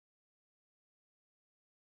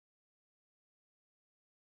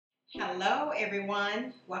Hello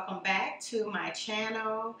everyone, welcome back to my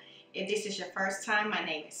channel. If this is your first time, my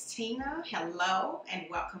name is Tina. Hello and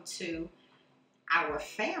welcome to our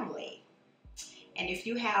family. And if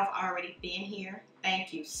you have already been here,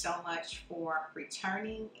 thank you so much for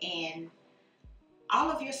returning and all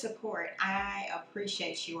of your support. I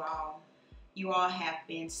appreciate you all. You all have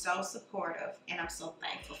been so supportive and I'm so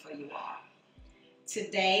thankful for you all.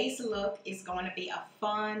 Today's look is going to be a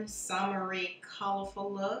fun, summery, colorful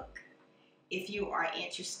look. If you are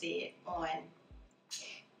interested on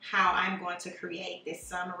how I'm going to create this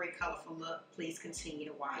summery, colorful look, please continue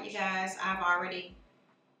to watch. You guys, I've already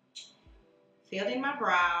filled in my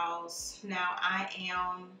brows. Now I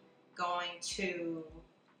am going to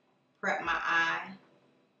prep my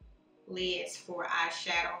eyelids for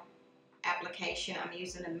eyeshadow application. I'm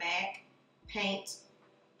using the MAC Paint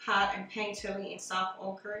Pot and Painterly in Soft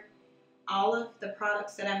Ochre. All of the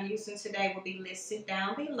products that I'm using today will be listed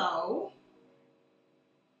down below.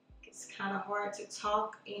 It's kind of hard to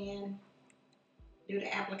talk and do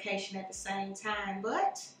the application at the same time,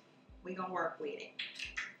 but we're going to work with it.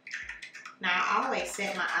 Now, I always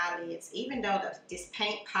set my eyelids, even though this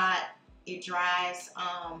paint pot, it dries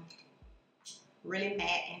really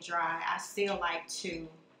matte and dry, I still like to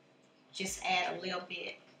just add a little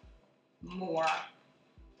bit more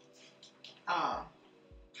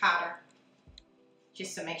powder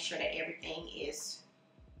just to make sure that everything is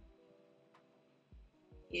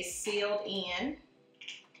sealed in.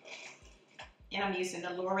 And I'm using the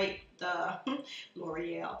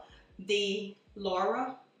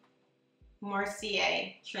Laura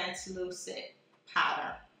Mercier translucent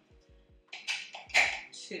powder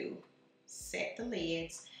to set the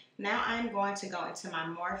lids. Now I'm going to go into my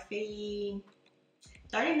Morphe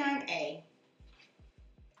 39A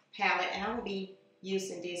palette, and I will be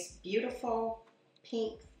using this beautiful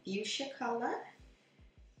pink fuchsia color,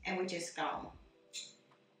 and we're just going to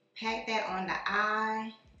pack that on the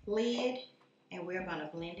eyelid and we're going to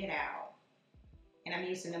blend it out. And I'm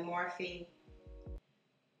using the Morphe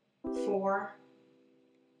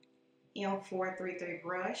M433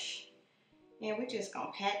 brush, and we're just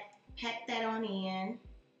going to pack that on in,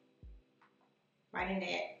 right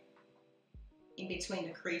in between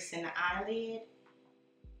the crease and the eyelid.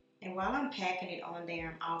 And while I'm packing it on there,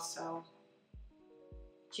 I'm also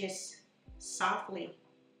just softly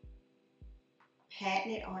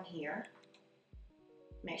patting it on here.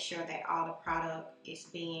 Make sure that all the product is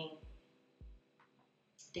being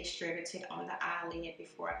distributed on the eyelid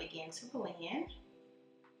before I begin to blend.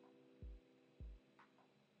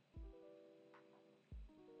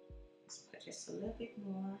 Let's put just a little bit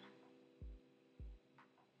more.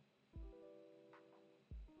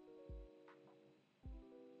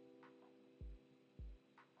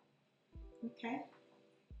 Okay,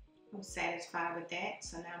 I'm satisfied with that.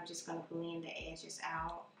 So now I'm just going to blend the edges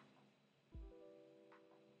out.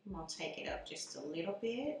 I'm going to take it up just a little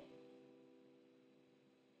bit.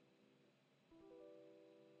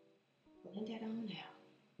 Blend that on out.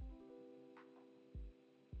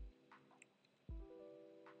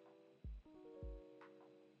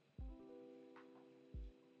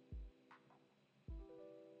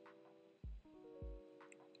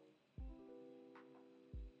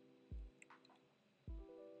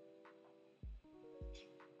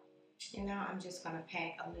 And now I'm just going to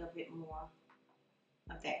pack a little bit more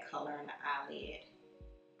of that color in the eyelid,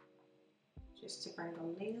 just to bring a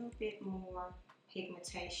little bit more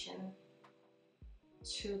pigmentation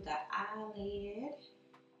to the eyelid.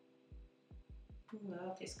 I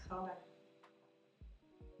love this color.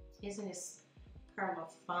 Isn't this color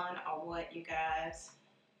fun or what, you guys?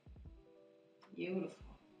 Beautiful.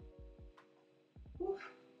 Whew.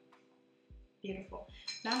 Beautiful.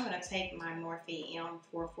 Now I'm going to take my Morphe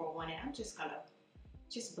M441 and I'm just going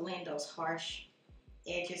to blend those harsh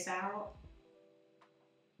edges out.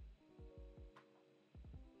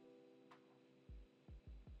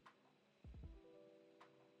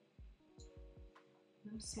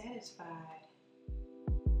 I'm satisfied.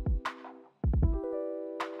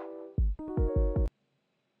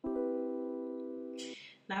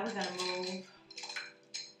 Now we're going to move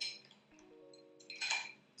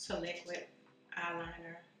to liquid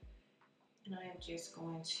eyeliner, and I am just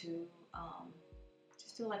going to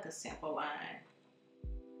just do like a simple line.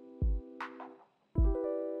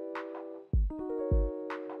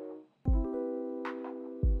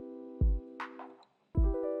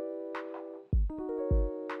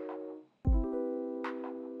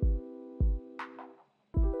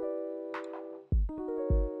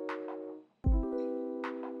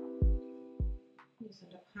 Using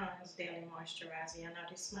the Pond's Daily Moisturizer. I know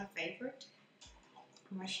this is my favorite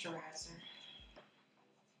moisturizer.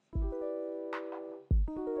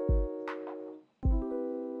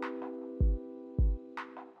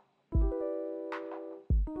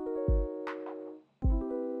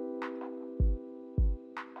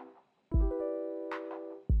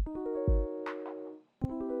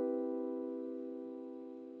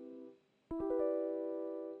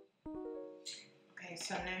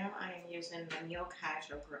 so now I am using the Milk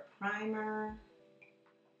Hydro Grip Primer.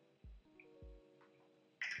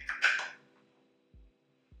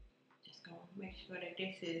 Just gonna make sure that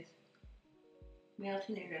this is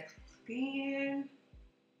melting in the skin.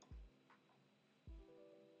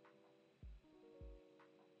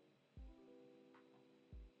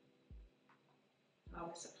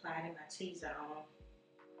 Always apply it in my T-zone.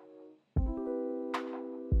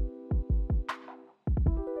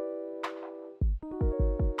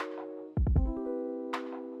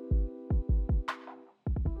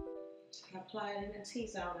 Apply it in the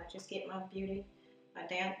T-zone. I just get my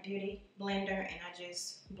damp beauty blender and I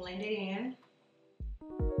just blend it in.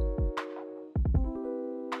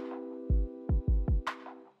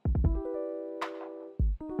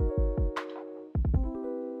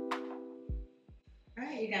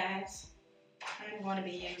 Alright, you guys, I'm going to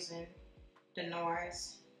be using the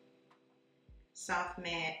NARS Soft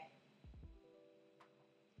Matte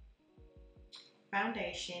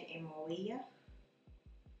Foundation in Moorea.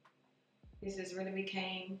 This has really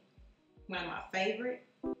became one of my favorite.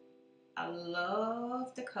 I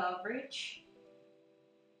love the coverage.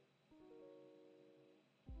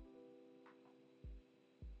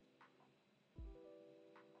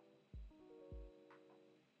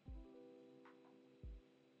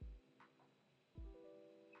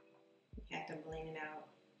 You have to blend it out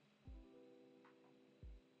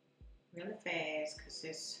really fast because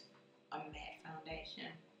it's a matte foundation.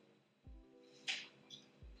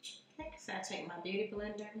 Okay, so I take my beauty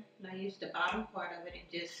blender and I use the bottom part of it and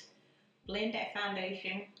just blend that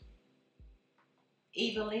foundation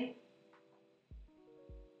evenly.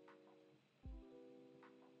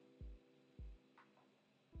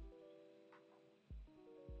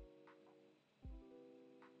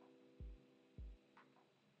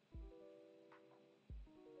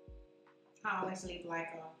 I always leave like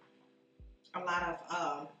a lot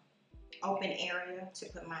of open area to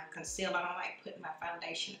put my concealer. I don't like putting my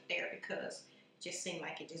foundation up there because it just seemed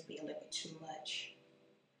like it just be a little bit too much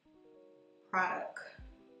product.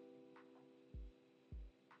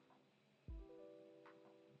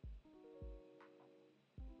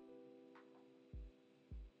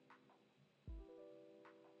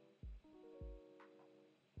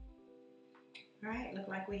 All right, look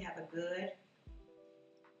like we have a good,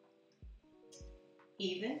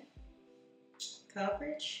 even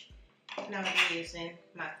coverage. Now I'm using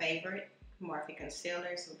my favorite Morphe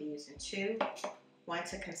concealers. We'll be using two, one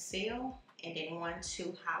to conceal and then one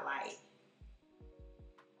to highlight.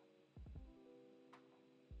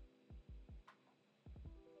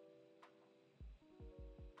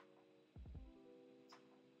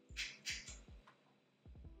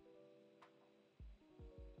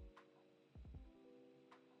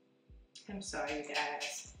 I'm sorry, you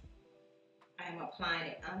guys. I am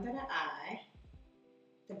applying it under the eye,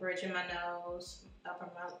 the bridge of my nose, the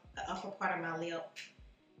upper part of my lip,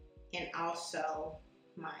 and also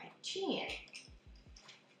my chin.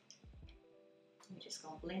 I'm just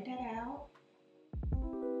gonna blend that out.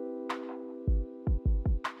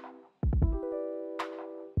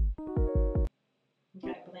 You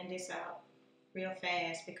gotta blend this out real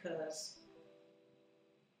fast because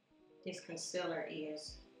this concealer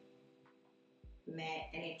is matte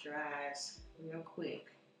and it dries real quick.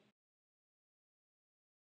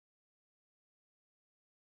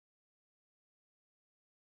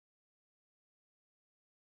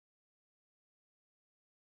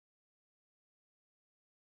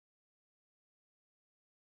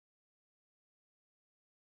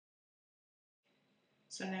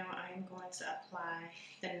 So now I'm going to apply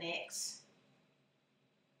the next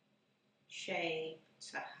shade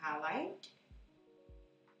to highlight.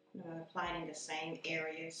 I'm going to apply it in the same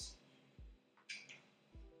areas.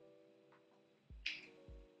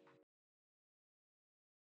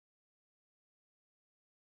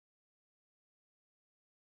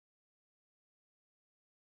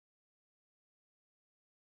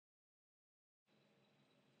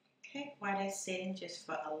 Okay, while that's sitting just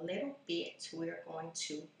for a little bit, we're going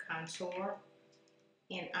to contour.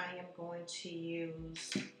 And I am going to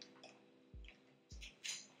use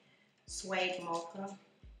Suede Mocha.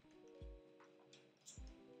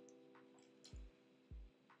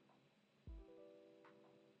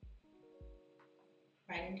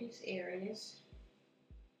 Right in these areas.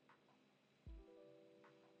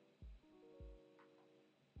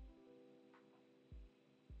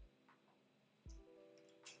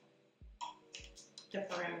 The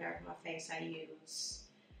perimeter of my face, I use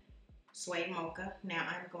Suede Mocha. Now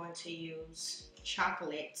I'm going to use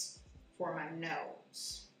chocolate for my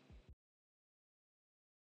nose.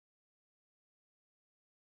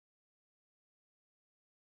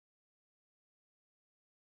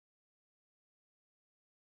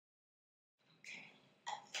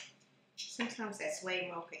 Sometimes that suede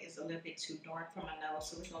mocha is a little bit too dark for my nose,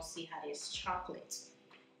 so we're going to see how this chocolate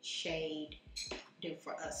shade do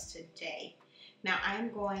for us today. Now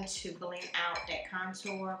I'm going to blend out that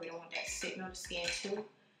contour. We don't want that sitting on the skin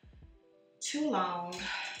too long.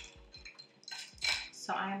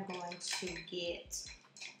 So I'm going to get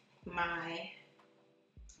my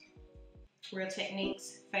Real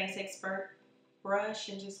Techniques Face Expert brush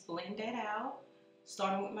and just blend that out,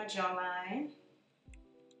 starting with my jawline.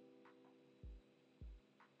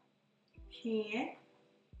 Pen.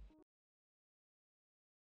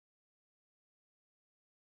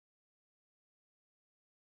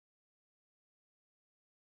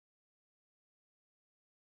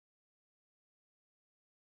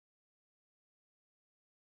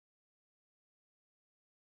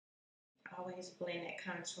 Always blend that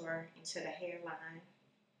contour into the hairline.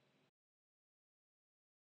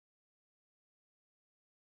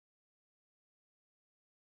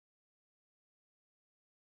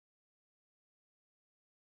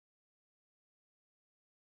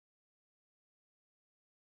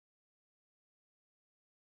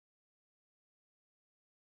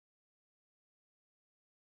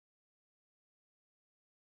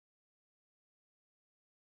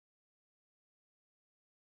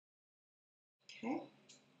 Okay.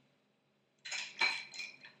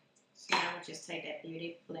 So now I'll just take that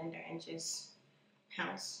beauty blender and just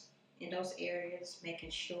pounce in those areas, making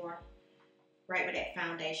sure right where that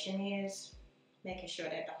foundation is, making sure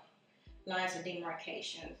that the lines of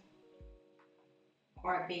demarcation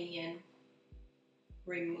are being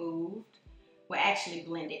removed. We're actually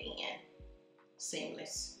blended in,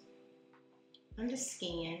 seamless on the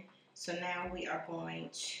skin. So now we are going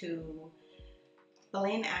to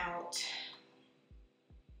blend out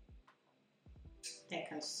that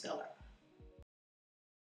concealer.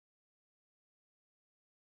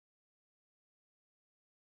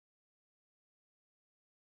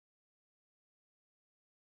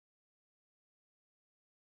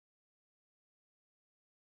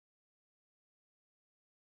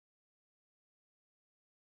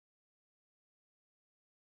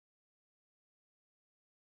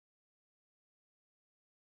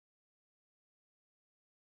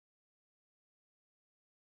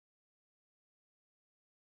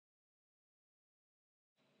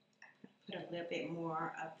 Put a little bit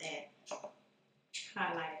more of that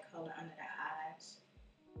highlighter color under the eyes.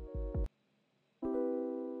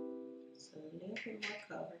 Just a little bit more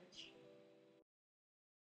coverage.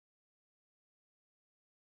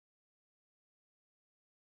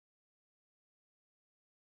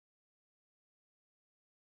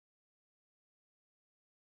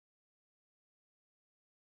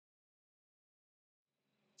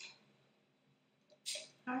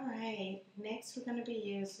 Alright, next we're going to be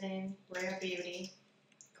using Rare Beauty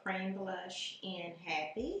Cream Blush in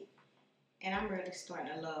Happy. And I'm really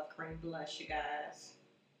starting to love cream blush, you guys.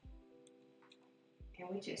 And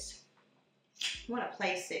we just want to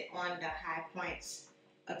place it on the high points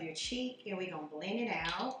of your cheek, and we're going to blend it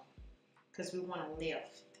out because we want to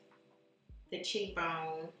lift the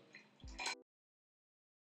cheekbone.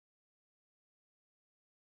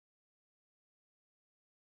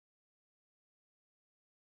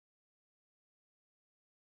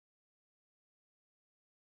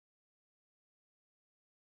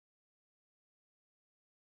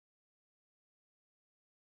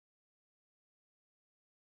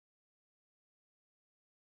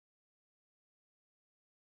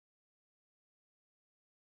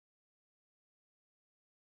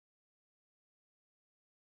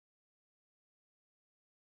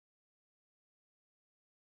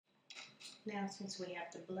 Now, since we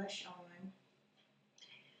have the blush on,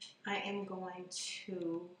 I am going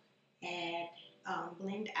to add,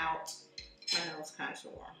 blend out my nose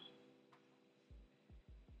contour.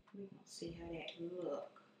 We're going to see how that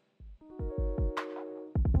look.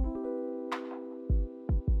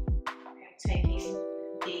 I'm taking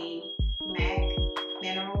the MAC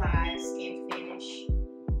Mineralize Skin Finish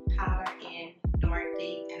powder in Dark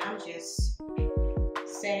Deep, and I'm just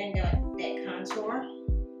setting up that contour.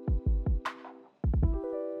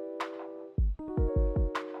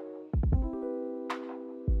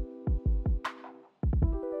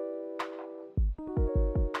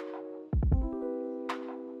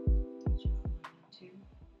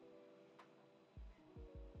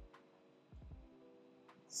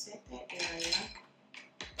 Set that area,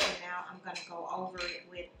 and now I'm going to go over it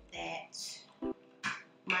with that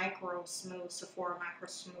Micro Smooth Sephora Micro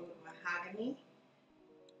Smooth Mahogany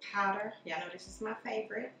powder. Y'all know this is my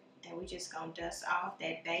favorite, and we just going to dust off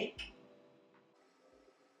that bake.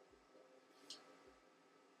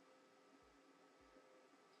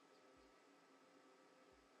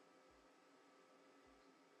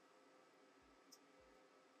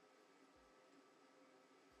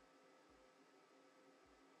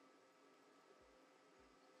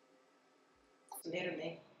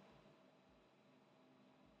 Literally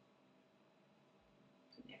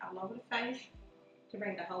put it all over the face to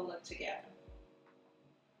bring the whole look together.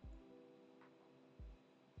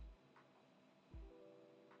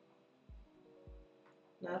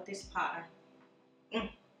 Love this powder. Whew.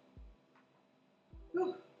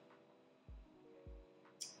 Look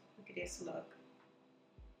at this look.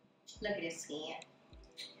 Look at this skin.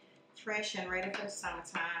 Fresh and ready for the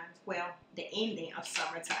summertime. Well, the ending of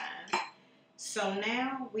summertime. So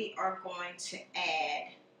now we are going to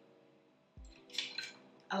add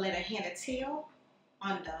a little hint of teal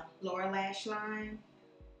on the lower lash line.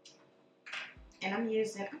 And I'm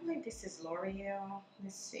using, I believe this is L'Oreal.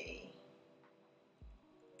 Let's see.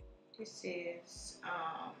 This is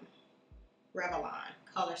Revlon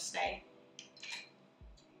Color Stay.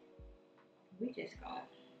 We just going.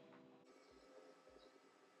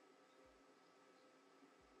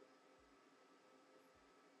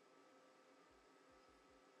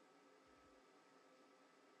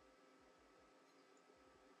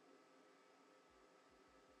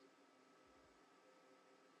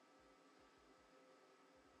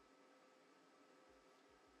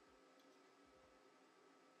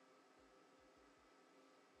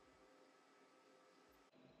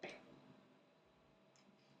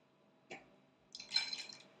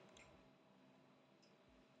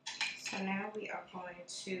 So now we are going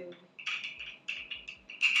to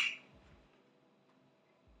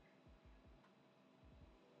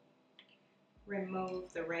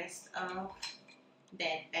remove the rest of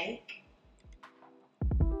that bake.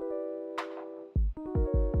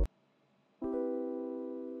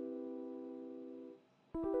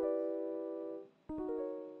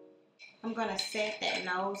 I'm going to set that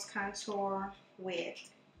nose contour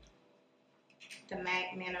with the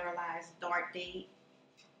MAC Mineralize Dark Deep.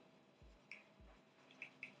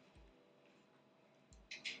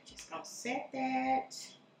 Just going to set that.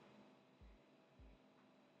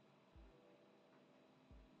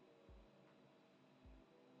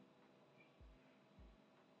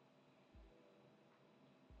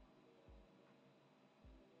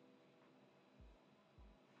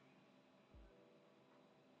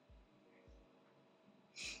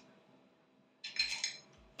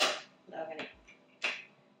 Loving it.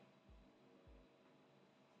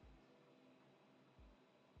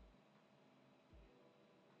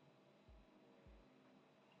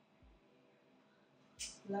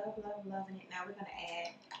 Love, love, loving it. Now we're going to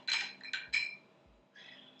add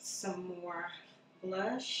some more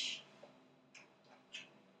blush.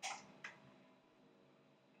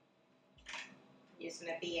 Using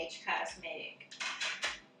a BH Cosmetic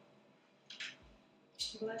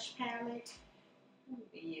blush palette. I'm going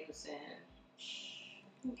to be using, I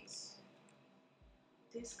think it's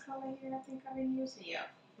this color here. I think I've been using, yeah,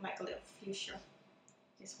 like a little fuchsia.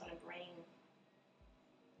 Just want to bring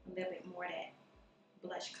a little bit more of that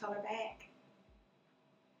blush color back.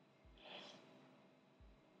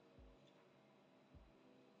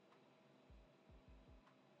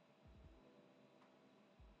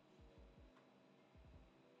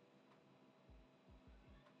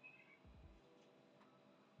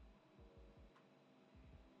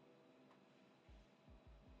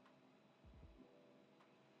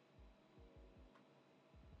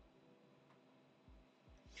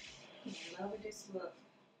 I love this look.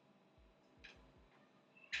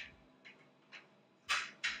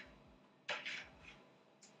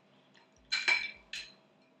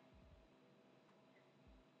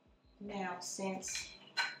 Now, since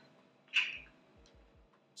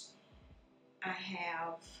I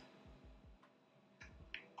have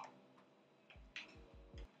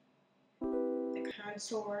the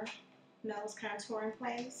contour, nose contour in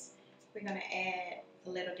place, we're going to add a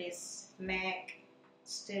little of this MAC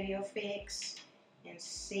Studio Fix in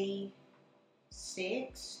C6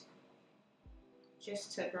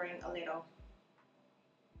 just to bring a little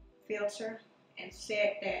filter and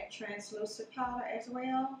set that translucent powder as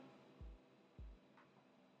well.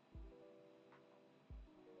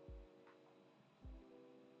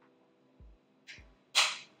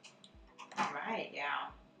 Alright,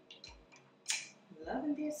 y'all.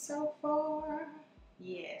 Loving this so far.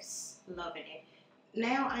 Yes, loving it.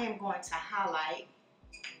 Now I am going to highlight.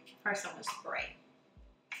 First I'm going to spray.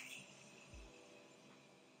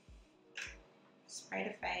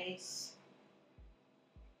 Spray the face.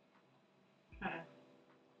 Kind of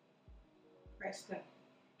press the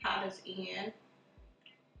powders in.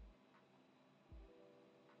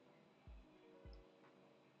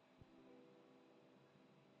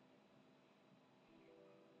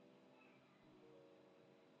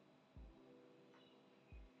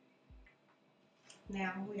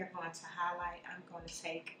 Now we are going to highlight. I'm going to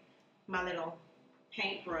take my little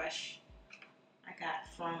paintbrush I got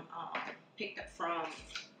from, picked up from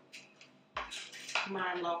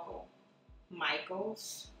my local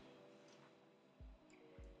Michael's.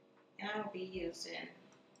 And I'll be using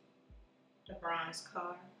the bronze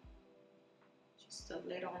color. Just a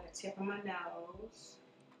little on the tip of my nose.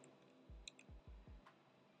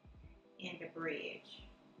 And the bridge.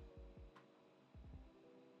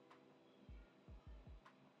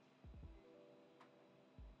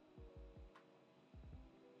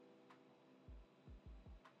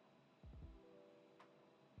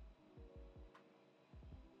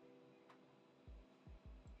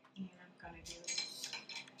 And I'm going to use,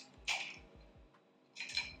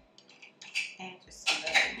 and just a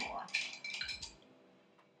little bit more.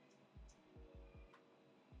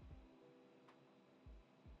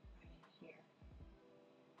 Right here.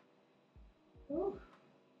 Ooh.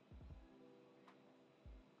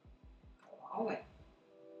 Glowing.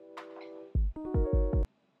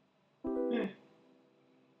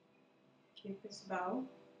 Cupid's bow.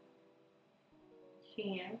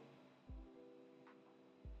 Chin.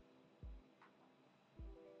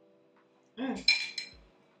 Love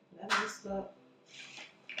this look.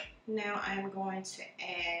 Now I'm going to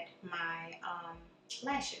add my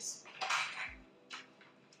lashes.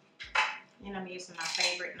 And I'm using my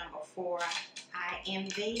favorite number 4 I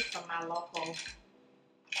Envy from my local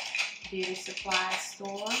beauty supply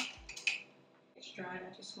store. It's drying.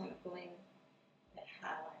 I just want to blend that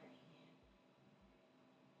highlighter in.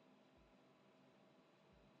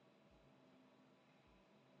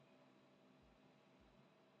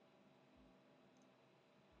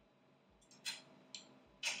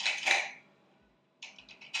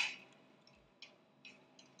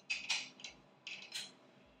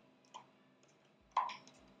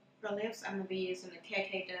 For lips, I'm going to be using the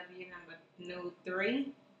KKW number Nude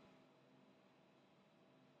 3.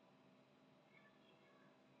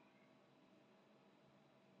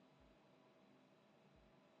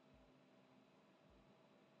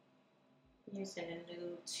 Using the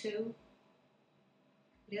Nude 2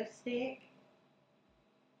 lipstick.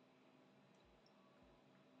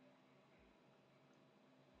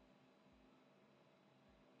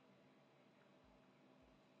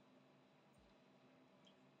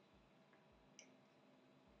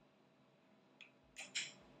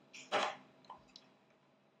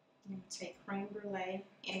 I'm going to take Cream Brulee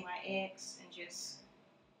NYX and just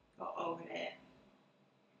go over that.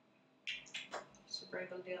 Just bring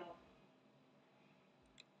a little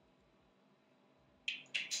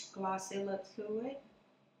glossy look to it.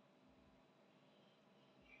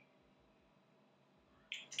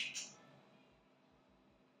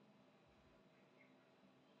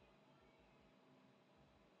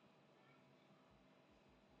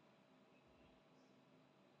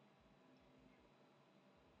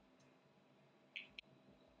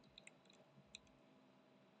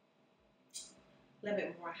 A little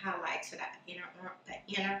bit more highlight to the inner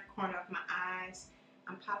corner of my eyes.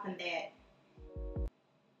 I'm popping that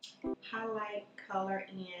highlight color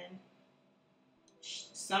in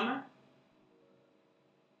Summer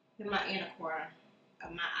in my inner corner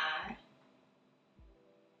of my eye.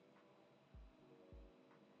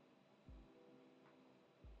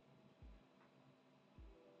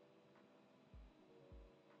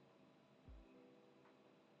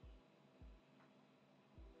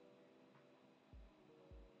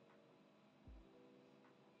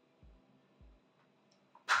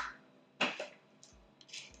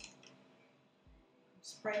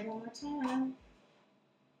 Spray one more time.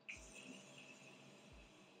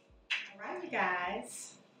 Alright, you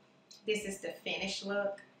guys. This is the finished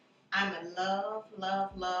look. I'm in love,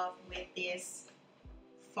 love, love with this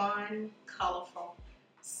fun, colorful,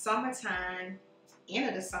 summertime, end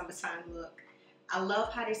of the summertime look. I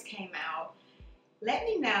love how this came out. Let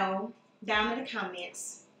me know down in the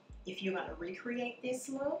comments if you're going to recreate this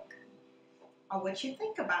look or what you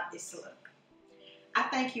think about this look. I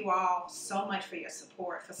thank you all so much for your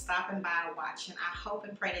support, for stopping by and watching. I hope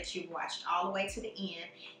and pray that you've watched all the way to the end.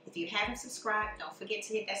 If you haven't subscribed, don't forget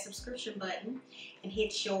to hit that subscription button and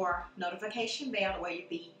hit your notification bell where you'll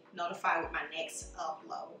be notified with my next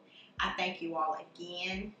upload. I thank you all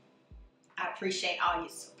again. I appreciate all your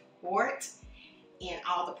support, and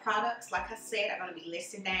all the products, like I said, are going to be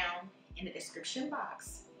listed down in the description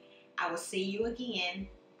box. I will see you again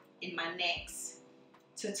in my next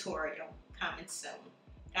tutorial coming soon.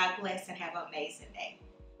 God bless and have an amazing day.